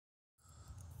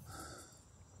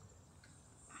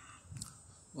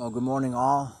Well, good morning,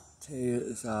 all. Today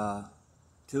is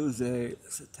Tuesday,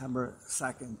 September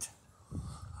 2nd.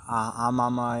 I'm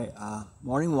on my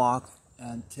morning walk,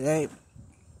 and today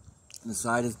I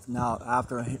decided now,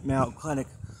 after I hit Mayo Clinic,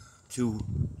 to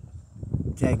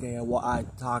take a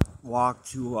walk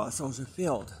to Soldier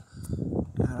Field.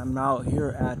 And I'm now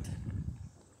here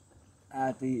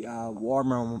at the War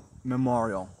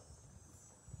Memorial.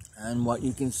 And what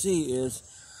you can see is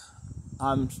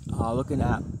I'm looking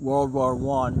at World War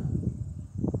One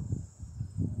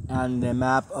and the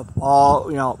map of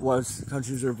all, what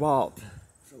countries are involved.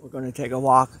 So we're going to take a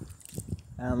walk,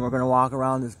 and we're going to walk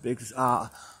around this big,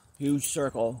 huge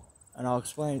circle, and I'll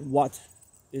explain what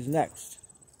is next.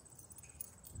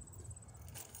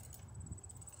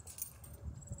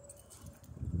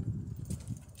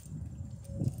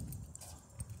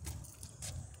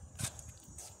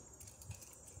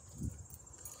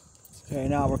 Okay,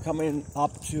 now we're coming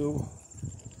up to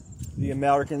the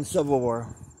American Civil War,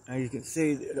 and you can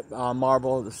see the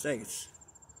marble of the states.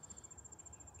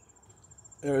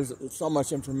 There's so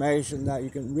much information that you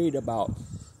can read about.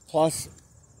 Plus,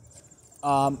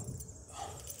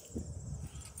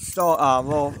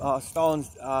 stones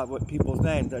with people's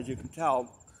names, as you can tell,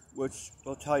 which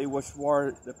will tell you which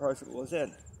war the person was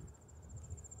in.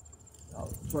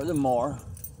 Furthermore,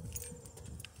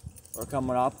 we're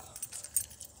coming up.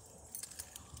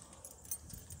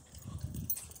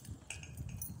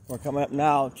 We're coming up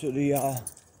now to the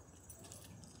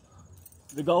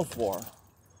Gulf War.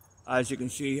 As you can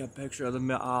see, a picture of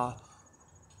the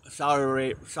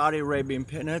Saudi Arabian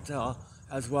Peninsula,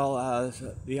 as well as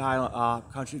the island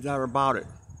countries that are about it.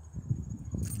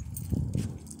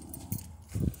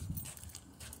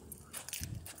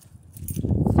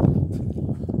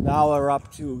 Now we're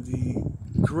up to the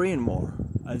Korean War.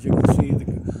 As you can see,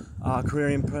 the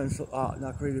Korean Peninsula,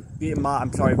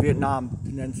 Vietnam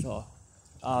Peninsula.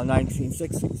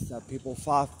 1960s that people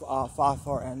fought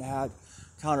for and had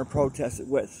counter-protested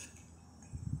with.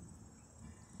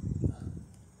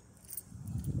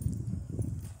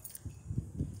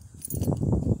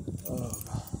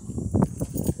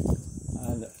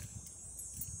 And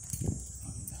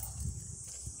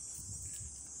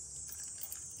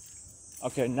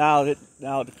okay, now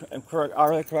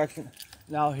correction.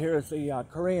 Now here's the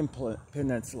Korean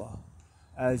Peninsula,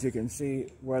 as you can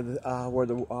see, where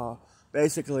the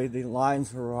basically the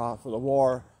lines for the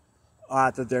war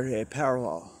are that they're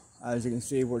parallel. As you can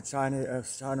see, where China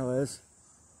is,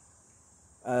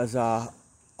 as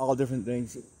all different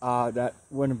things that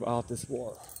went about this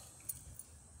war.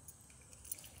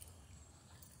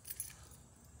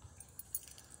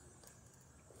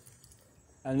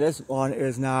 And this one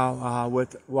is now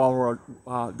with World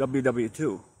War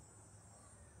WW2.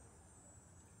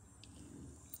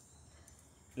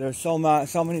 There's so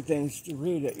many things to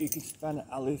read that you can spend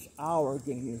at least an hour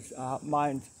getting your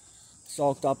mind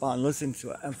soaked up on listening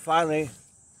to it. And finally,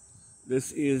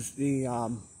 this is the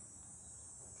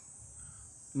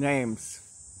names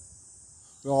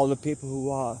of all the people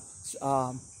who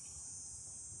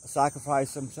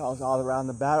sacrificed themselves all around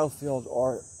the battlefield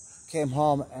or came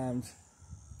home and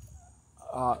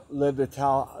lived to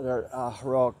tell their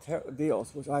heroic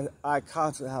deals, which I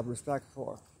constantly have respect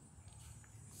for.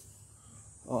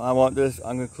 Well, I'm going to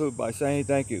conclude by saying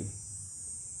thank you.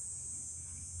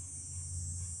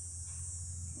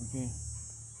 Okay.